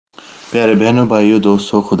प्यारे बहनों भाइयों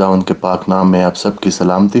दोस्तों, खुदावंद के पाक नाम में आप सबकी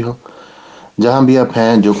सलामती हो। जहाँ भी आप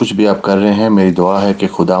हैं, जो कुछ भी आप कर रहे हैं, मेरी दुआ है कि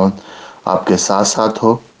खुदावंद आपके साथ साथ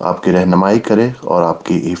हो, आपकी रहनुमाई करे और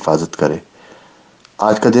आपकी हिफाजत करे।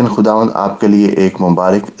 आज का दिन खुदावंद आपके लिए एक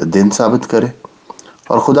मुबारक दिन साबित करे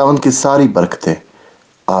और खुदावंद की सारी बरकतें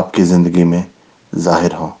आपकी ज़िंदगी में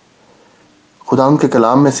ज़ाहिर हों। खुदावंद के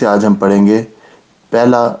कलाम में से आज हम पढ़ेंगे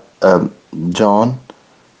पहला जॉन,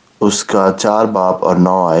 उसका 4 बाब और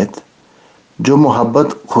 9 आयत। जो मोहब्बत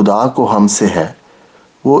खुदा को हमसे है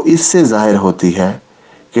वो इससे ज़ाहिर होती है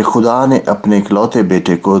कि खुदा ने अपने इकलौते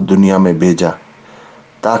बेटे को दुनिया में भेजा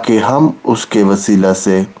ताकि हम उसके वसीला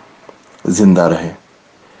से ज़िंदा रहें।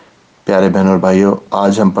 प्यारे बहनों और भाइयों,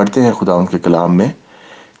 आज हम पढ़ते हैं खुदावंद के कलाम में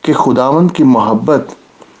कि खुदावंद की मोहब्बत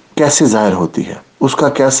कैसे ज़ाहिर होती है, उसका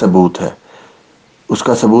क्या सबूत है।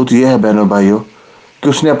 उसका सबूत यह है बहनों भाइयों कि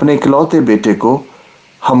उसने अपने इकलौते बेटे को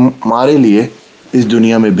हमारे लिए इस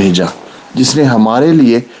दुनिया में भेजा, जिसने हमारे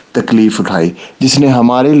लिए तकलीफ उठाई, जिसने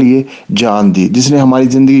हमारे लिए जान दी, जिसने हमारी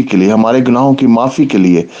ज़िंदगी के लिए, हमारे गुनाहों की माफ़ी के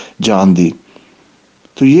लिए जान दी।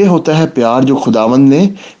 तो ये होता है प्यार जो खुदावंद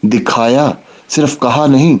ने दिखाया, सिर्फ कहा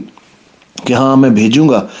नहीं कि हाँ मैं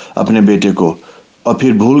भेजूंगा अपने बेटे को और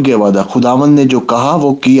फिर भूल गया वादा। खुदावंद ने जो कहा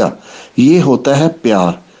वो किया, ये होता है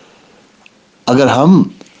प्यार। अगर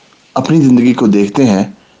हम अपनी ज़िंदगी को देखते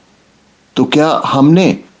हैं तो क्या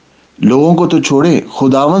हमने लोगों को तो छोड़े,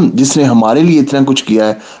 खुदावंद जिसने हमारे लिए इतना कुछ किया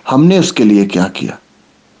है, हमने उसके लिए क्या किया?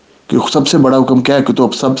 क्योंकि सबसे बड़ा हुक्म क्या है कि तो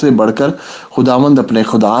अब सबसे बढ़कर खुदावंद अपने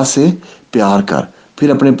खुदा से प्यार कर,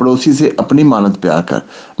 फिर अपने पड़ोसी से अपनी मानत प्यार कर।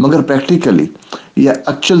 मगर प्रैक्टिकली या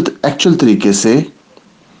एक्चुअल तरीके से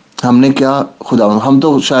हमने क्या खुदावंद, हम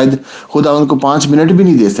तो शायद खुदावंद को 5 मिनट भी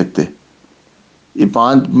नहीं दे सकते। ये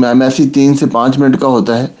 5 मैसेज 3 से 5 मिनट का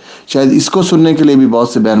होता है, शायद इसको सुनने के लिए भी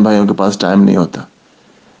बहुत से बहन भाइयों के पास टाइम नहीं होता।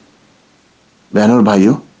 बहनों और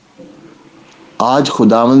भाइयों, आज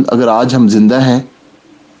खुदावंद, अगर आज हम जिंदा हैं,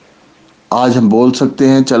 आज हम बोल सकते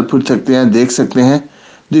हैं, चल फिर सकते हैं, देख सकते हैं,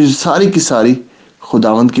 जो सारी की सारी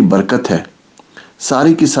खुदावंद की बरकत है।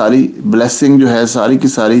 सारी की सारी ब्लेसिंग जो है, सारी की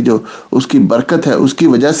सारी जो उसकी बरकत है, उसकी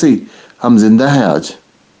वजह से ही हम जिंदा हैं।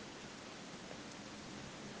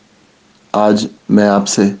 आज मैं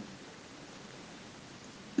आपसे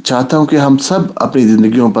चाहता हूं कि हम सब अपनी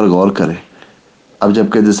जिंदगियों पर गौर करें। अब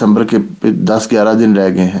जबकि दिसंबर के 10-11 दिन रह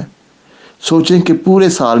गए हैं, सोचें कि पूरे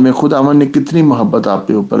साल में खुदावंद ने कितनी मोहब्बत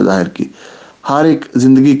आपके ऊपर जाहिर की। हर एक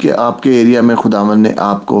ज़िंदगी के आपके एरिया में खुदावंद ने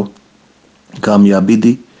आपको कामयाबी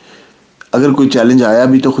दी। अगर कोई चैलेंज आया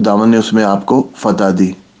भी तो खुदावंद ने उसमें आपको फतह दी।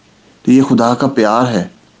 तो ये खुदा का प्यार है।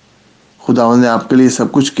 खुदावंद ने आपके लिए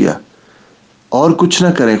सब कुछ किया। और कुछ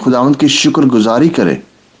ना करें, खुदावंद की शुक्रगुजारी करें,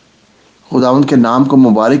 खुदावंद के नाम को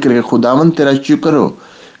मुबारक करें। खुदावंद तेरा शुक्र हो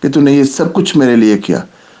कि तूने ये सब कुछ मेरे लिए किया।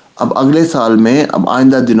 अब अगले साल में, अब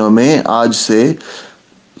आइंदा दिनों में आज से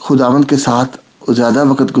खुदावंद के साथ ज़्यादा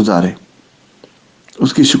वक्त गुजारें।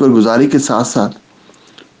 उसकी शुक्रगुजारी के साथ साथ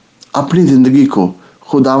अपनी ज़िंदगी को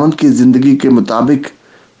खुदावंद की ज़िंदगी के मुताबिक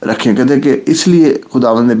रखें। कहते कि इसलिए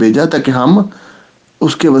खुदावंद ने भेजा ताकि हम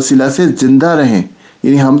उसके वसीला से ज़िंदा रहें।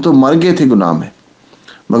 यानी हम तो मर गए थे गुनाह में,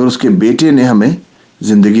 मगर उसके बेटे ने हमें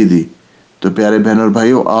ज़िंदगी दी। तो प्यारे बहनों और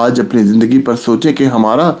भाइयों, आज अपनी ज़िंदगी पर सोचें कि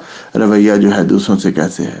हमारा रवैया जो है दूसरों से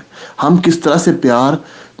कैसे है। हम किस तरह से प्यार,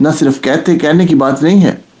 ना सिर्फ कहने की बात नहीं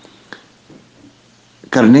है,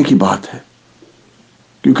 करने की बात है।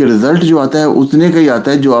 क्योंकि रिजल्ट जो आता है उतने का ही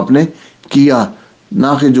आता है जो आपने किया,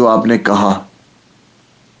 ना कि जो आपने कहा।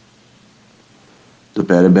 तो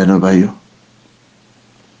प्यारे बहनों भाइयों,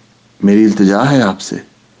 मेरी इल्तिजा है आपसे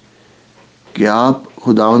कि आप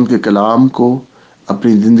खुदावंद के कलाम को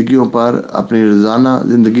अपनी ज़िंदगियों पर, अपनी रोज़ाना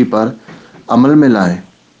ज़िंदगी पर अमल में लाएं।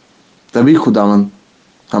 तभी खुदावंद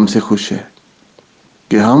हमसे खुश है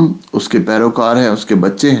कि हम उसके पैरोकार हैं, उसके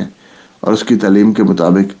बच्चे हैं और उसकी तालीम के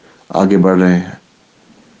मुताबिक आगे बढ़ रहे हैं।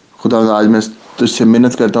 खुदावंद, आज मैं तुझसे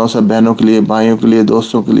मिन्नत करता हूँ सब बहनों के लिए, भाइयों के लिए,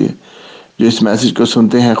 दोस्तों के लिए जो इस मैसेज को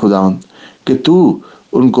सुनते हैं, खुदावंद कि तू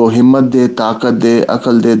उनको हिम्मत दे, ताकत दे,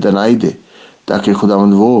 अकल दे, दनाई दे, ताकि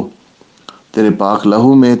खुदावंद वो तेरे पाक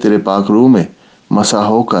लहू में, तेरे पाक रूह में मसा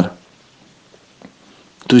होकर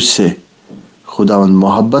तुझसे खुदावंद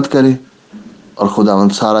मोहब्बत करे और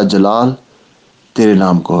खुदावंद सारा जलाल तेरे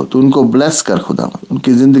नाम को हो। तू उनको ब्लेस कर खुदावंद,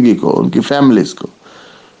 उनकी ज़िंदगी को, उनकी फैमिलीज़ को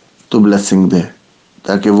तू ब्लेसिंग दे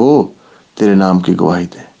ताकि वो तेरे नाम की गवाही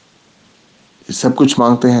दे। ये सब कुछ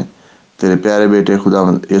मांगते हैं तेरे प्यारे बेटे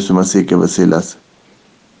खुदावंद यीशु मसीह के वसीला से,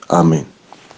 आमीन।